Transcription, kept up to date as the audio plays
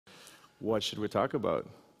What should we talk about?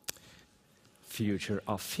 Future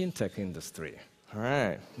of fintech industry. All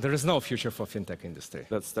right. There is no future for fintech industry.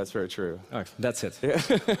 That's very true. Oh, that's it. Yeah.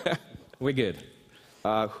 We're good.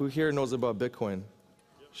 Who here knows about Bitcoin?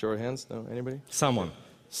 Show of hands? No? Anybody? Someone.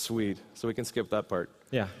 Sweet. So we can skip that part.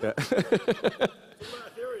 Yeah.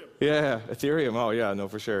 Yeah, Ethereum. Oh, yeah, no,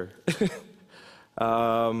 for sure.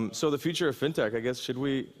 So the future of fintech, I guess, should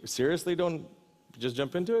we seriously don't just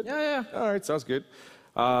jump into it? Yeah. All right, sounds good.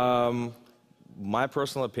 My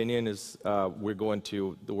personal opinion is we're going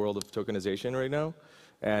to the world of tokenization right now,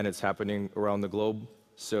 and it's happening around the globe.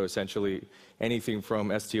 So essentially, anything from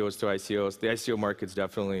STOs to ICOs. The ICO market's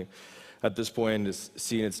definitely, at this point, is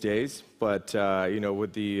seeing its days. But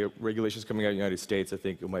with the regulations coming out of the United States, I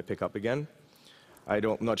think it might pick up again.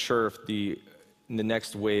 I'm not sure if in the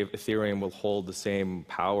next wave, Ethereum will hold the same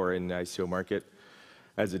power in the ICO market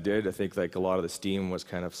as it did. I think like a lot of the steam was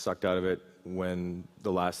kind of sucked out of it when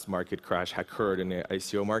the last market crash occurred in the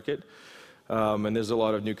ICO market. And there's a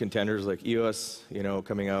lot of new contenders like EOS,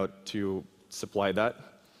 coming out to supply that.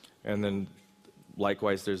 And then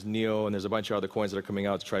likewise, there's Neo, and there's a bunch of other coins that are coming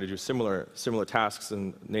out to try to do similar tasks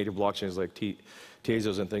in native blockchains like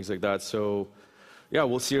Tezos and things like that. So yeah,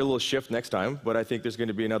 we'll see a little shift next time, but I think there's going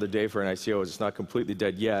to be another day for an ICO. It's not completely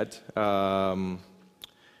dead yet. But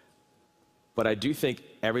I do think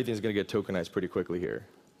everything's going to get tokenized pretty quickly here.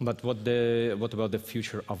 But what about the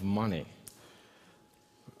future of money?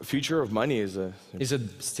 Future of money is Is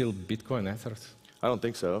it still Bitcoin Ether? I don't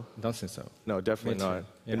think so. Don't think so. No, definitely not.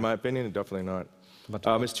 Yeah. In my opinion, definitely not. But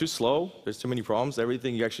it's too slow. There's too many problems.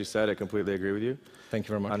 Everything you actually said, I completely agree with you. Thank you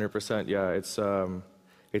very much. 100%. Yeah,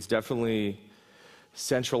 it's definitely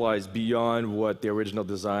centralized beyond what the original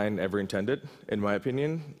design ever intended, in my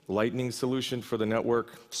opinion. Lightning solution for the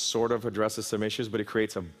network sort of addresses some issues, but it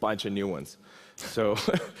creates a bunch of new ones. So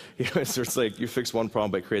it's like you fix one problem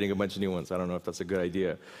by creating a bunch of new ones. I don't know if that's a good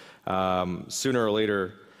idea. Sooner or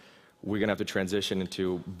later, we're going to have to transition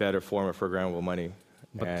into better form of programmable money.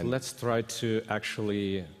 But let's try to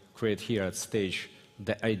actually create here at stage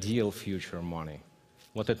the ideal future money,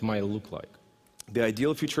 what it might look like. The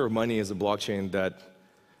ideal future of money is a blockchain that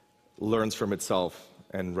learns from itself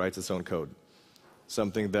and writes its own code.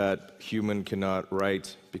 Something that human cannot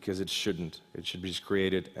write because it shouldn't. It should be just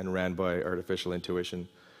created and ran by artificial intuition.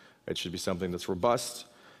 It should be something that's robust,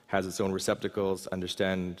 has its own receptacles,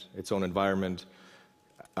 understand its own environment,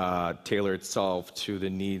 tailor itself to the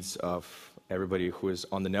needs of everybody who is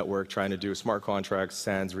on the network trying to do smart contracts,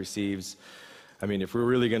 sends, receives. I mean, if we're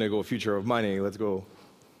really going to go future of money, let's go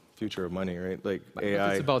future of money, right? Like AI.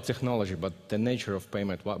 But it's about technology, but the nature of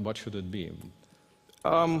payment, what should it be?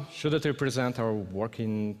 Should it represent our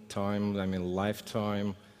working time,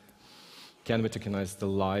 lifetime? Can we tokenize the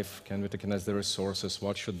life? Can we tokenize the resources?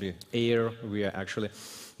 What should be air? We are actually...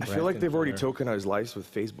 I feel like they've already tokenized lives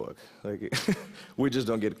with Facebook. Like, we just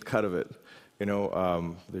don't get a cut of it.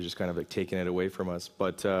 They're just kind of like taking it away from us.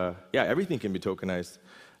 But yeah, everything can be tokenized.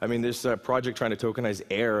 I mean, there's a project trying to tokenize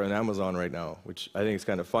air on Amazon right now, which I think is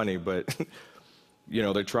kind of funny, but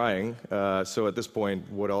they're trying. So at this point,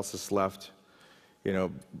 what else is left?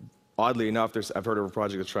 Oddly enough, I've heard of a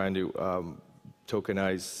project that's trying to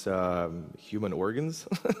tokenize human organs.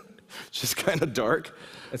 Just kind of dark.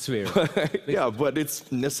 It's weird. Yeah, but it's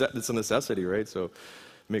a necessity, right? So it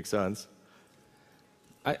makes sense.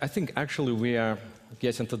 I think actually we are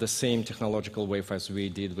getting to the same technological wave as we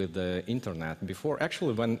did with the internet. Before,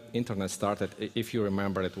 actually, when internet started, if you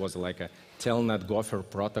remember, it was like a telnet gopher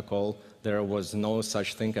protocol. There was no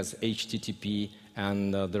such thing as HTTP,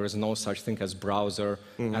 and there is no such thing as browser.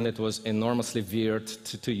 Mm-hmm. And it was enormously weird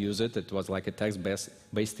to use it. It was like a text-based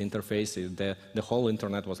interface. The whole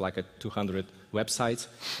internet was like 200 websites.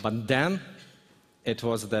 But then it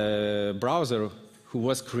was the browser who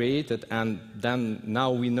was created, and then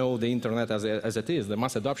now we know the internet as it is. The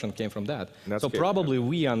mass adoption came from that. So probably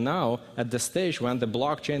we are now at the stage when the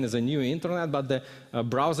blockchain is a new internet, but the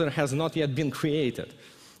browser has not yet been created.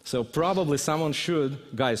 So probably someone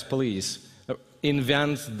should, guys, please,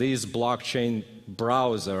 invent this blockchain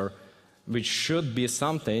browser, which should be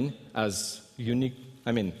something as unique,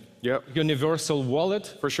 universal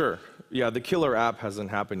wallet. For sure. Yeah, the killer app hasn't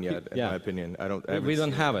happened yet, in my opinion. We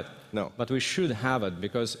don't have it. No. But we should have it,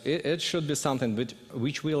 because it should be something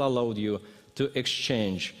which will allow you to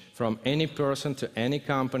exchange from any person to any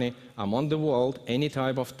company among the world, any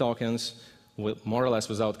type of tokens, more or less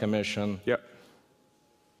without commission. Yep.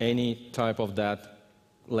 Any type of that,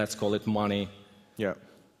 let's call it money. Yeah.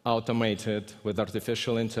 Automated with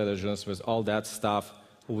artificial intelligence, with all that stuff.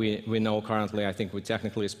 We know currently, I think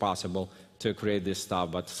technically it's possible to create this stuff,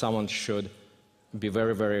 but someone should be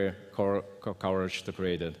very, very courage to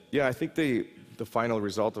create it. Yeah, I think the final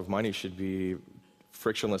result of money should be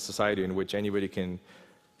frictionless society in which anybody can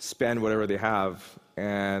spend whatever they have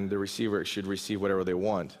and the receiver should receive whatever they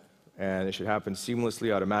want. And it should happen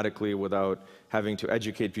seamlessly, automatically, without having to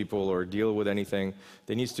educate people or deal with anything.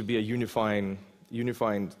 There needs to be a unifying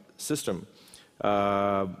system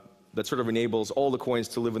that sort of enables all the coins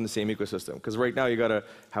to live in the same ecosystem. Because right now you got to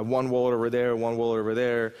have one wallet over there, one wallet over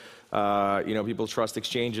there. People trust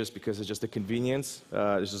exchanges because it's just a convenience.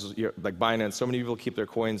 This is like Binance. So many people keep their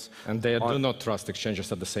coins. And they do not trust exchanges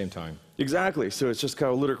at the same time. Exactly. So it's just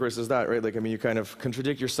kind of ludicrous as that, right? Like, I mean, you kind of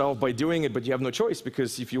contradict yourself by doing it, but you have no choice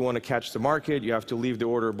because if you want to catch the market, you have to leave the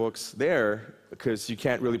order books there because you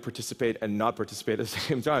can't really participate and not participate at the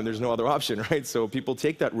same time. There's no other option, right? So people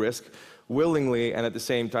take that risk willingly and at the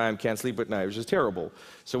same time can't sleep at night, which is terrible.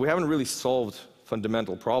 So we haven't really solved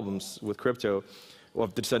fundamental problems with crypto,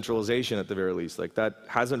 of decentralization at the very least. Like, that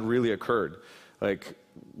hasn't really occurred. Like,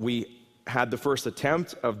 we had the first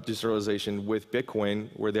attempt of decentralization with Bitcoin,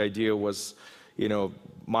 where the idea was,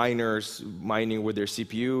 miners mining with their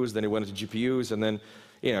CPUs, then it went into GPUs, and then,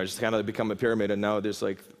 just kind of become a pyramid, and now there's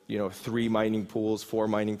like, 3 mining pools, 4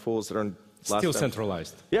 mining pools that are still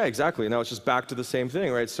centralized. Yeah, exactly. Now it's just back to the same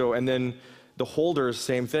thing, right? So, and then the holders,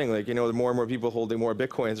 same thing. Like, the more and more people holding more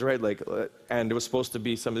Bitcoins, right? Like, and it was supposed to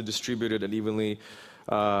be something distributed and evenly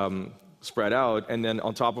spread out. And then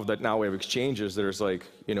on top of that, now we have exchanges. There's like,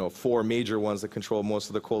 4 major ones that control most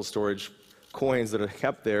of the cold storage coins that are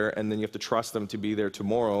kept there. And then you have to trust them to be there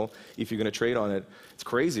tomorrow if you're going to trade on it. It's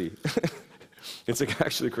crazy. It's like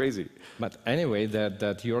actually crazy. But anyway,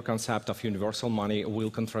 that your concept of universal money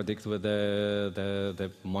will contradict with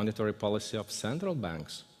the monetary policy of central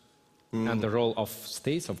banks and the role of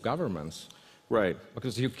states, of governments. Right.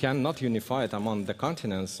 Because you cannot unify it among the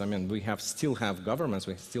continents. I mean, we still have governments,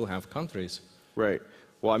 we still have countries. Right.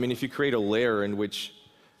 Well, I mean, if you create a layer in which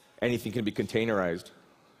anything can be containerized,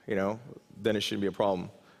 then it shouldn't be a problem.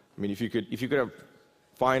 I mean, if you could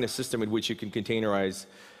find a system in which you can containerize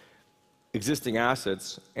existing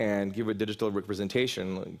assets and give a digital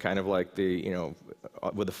representation, kind of like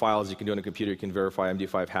with the files you can do on a computer, you can verify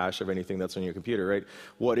MD5 hash of anything that's on your computer, right?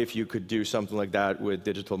 What if you could do something like that with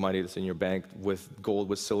digital money that's in your bank, with gold,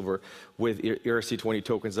 with silver, with ERC20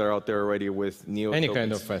 tokens that are out there already, with NEO Any tokens?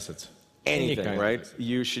 kind of assets. Anything, right?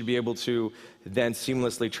 You should be able to then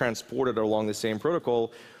seamlessly transport it along the same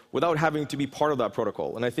protocol without having to be part of that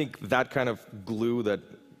protocol. And I think that kind of glue that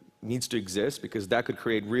needs to exist, because that could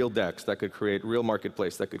create real DEX, that could create real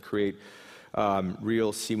marketplace, that could create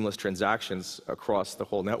real seamless transactions across the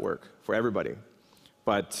whole network for everybody.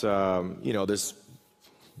 But there's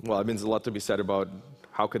a lot to be said about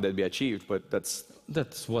how could that be achieved, but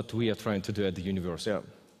that's what we are trying to do at the Universa. Yeah.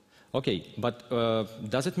 Okay, but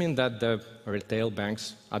does it mean that the retail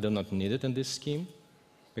banks are not needed in this scheme?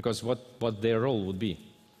 Because what their role would be?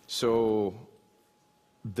 So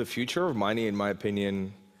the future of money, in my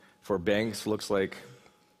opinion, for banks looks like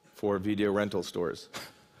for video rental stores.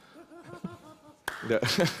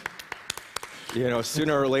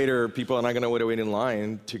 Sooner or later, people are not going to wait in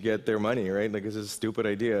line to get their money, right? Like, this is a stupid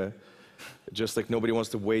idea. Just like nobody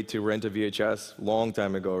wants to wait to rent a VHS long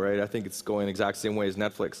time ago, right? I think it's going the exact same way as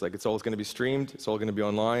Netflix. Like, it's always going to be streamed. It's all going to be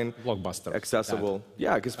online. Blockbuster. Accessible.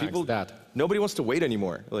 Yeah, because nobody wants to wait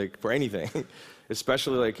anymore, like, for anything.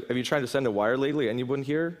 Especially, like, have you tried to send a wire lately? Anyone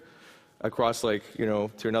here? Across, like,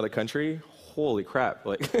 to another country? Holy crap.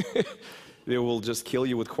 Like, they will just kill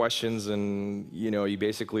you with questions, and, you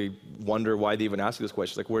basically wonder why they even ask you this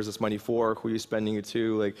question. Like, where's this money for? Who are you spending it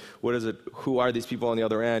to? Like, what is it? Who are these people on the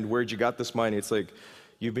other end? Where'd you got this money? It's like,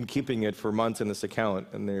 you've been keeping it for months in this account,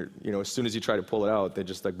 and they're, as soon as you try to pull it out, they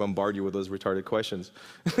just, like, bombard you with those retarded questions.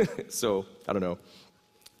 So, I don't know.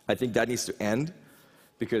 I think that needs to end,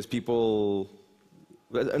 because people,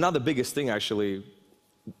 not the biggest thing, actually,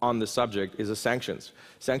 on the subject is the sanctions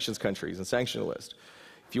countries and sanction list.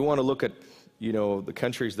 If you want to look at, the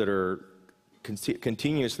countries that are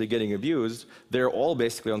continuously getting abused, they're all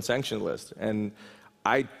basically on sanction list. And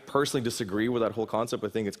I personally disagree with that whole concept. I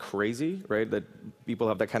think it's crazy, right, that people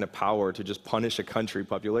have that kind of power to just punish a country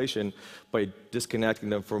population by disconnecting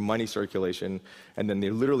them from money circulation, and then they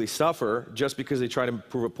literally suffer just because they try to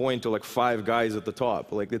prove a point to like 5 guys at the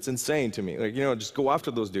top. Like, it's insane to me. Like, just go after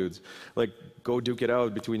those dudes. Like, go duke it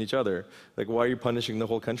out between each other. Like, why are you punishing the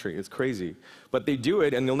whole country? It's crazy. But they do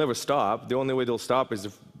it, and they'll never stop. The only way they'll stop is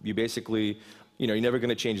if you basically, you're never going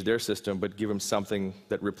to change their system, but give them something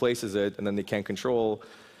that replaces it, and then they can't control.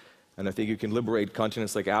 And I think you can liberate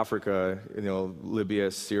continents like Africa,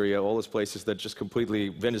 Libya, Syria, all those places that just completely,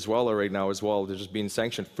 Venezuela right now as well, they're just being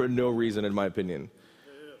sanctioned for no reason, in my opinion.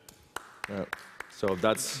 Yeah. So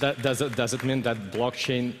that's... Does it mean that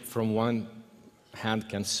blockchain from one hand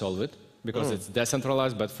can solve it? Because it's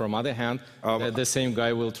decentralized, but from other hand, the same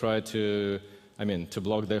guy will try to, to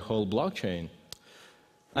block the whole blockchain.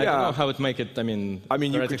 I don't know how it make it,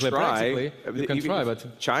 you could try. You can try,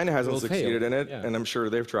 but China hasn't succeeded in it, yeah. and I'm sure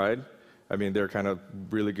they've tried. They're kind of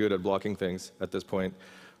really good at blocking things at this point.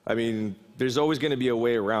 There's always going to be a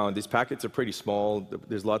way around. These packets are pretty small.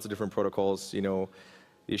 There's lots of different protocols.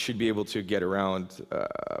 You should be able to get around.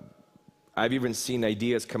 I've even seen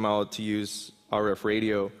ideas come out to use RF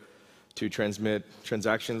radio to transmit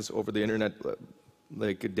transactions over the internet,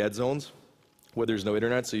 like dead zones, where there's no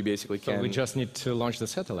internet, so you basically can... So we just need to launch the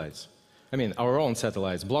satellites. Our own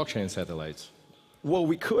satellites, blockchain satellites. Well,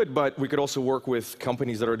 we could, but we could also work with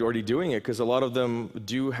companies that are already doing it, because a lot of them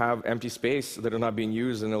do have empty space that are not being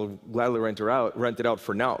used, and they'll gladly rent it out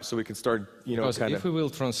for now. So we can start, Because if we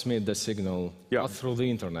will transmit the signal, not through the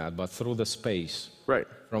internet, but through the space, right,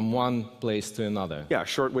 from one place to another. Yeah,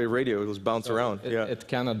 shortwave radio, it will bounce around. It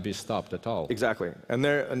cannot be stopped at all. Exactly, and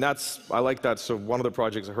I like that. So one of the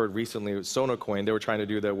projects I heard recently was Sonocoin. They were trying to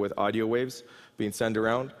do that with audio waves being sent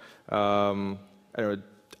around.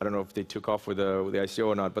 I don't know if they took off with the ICO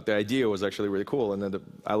or not, but the idea was actually really cool. And then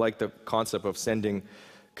I like the concept of sending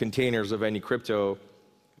containers of any crypto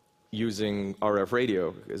using RF radio,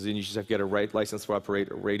 because then you just have to get a license to operate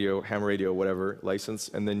a radio, ham radio, whatever license,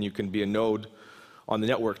 and then you can be a node on the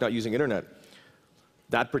network, not using internet.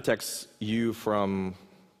 That protects you from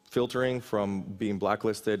filtering, from being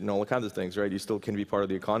blacklisted, and all kinds of things, right? You still can be part of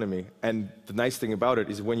the economy. And the nice thing about it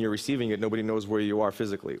is when you're receiving it, nobody knows where you are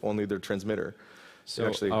physically, only the transmitter.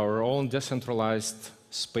 So our own decentralized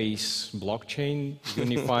space blockchain,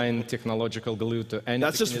 unifying technological glue to any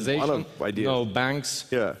That's just one of ideas. No banks,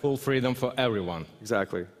 full freedom for everyone.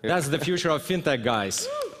 Exactly. Yeah. That's the future of fintech, guys.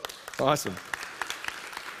 Awesome.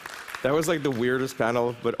 That was like the weirdest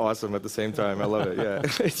panel, but awesome at the same time. I love it.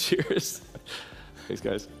 Yeah. Cheers. Thanks,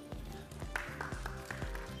 guys.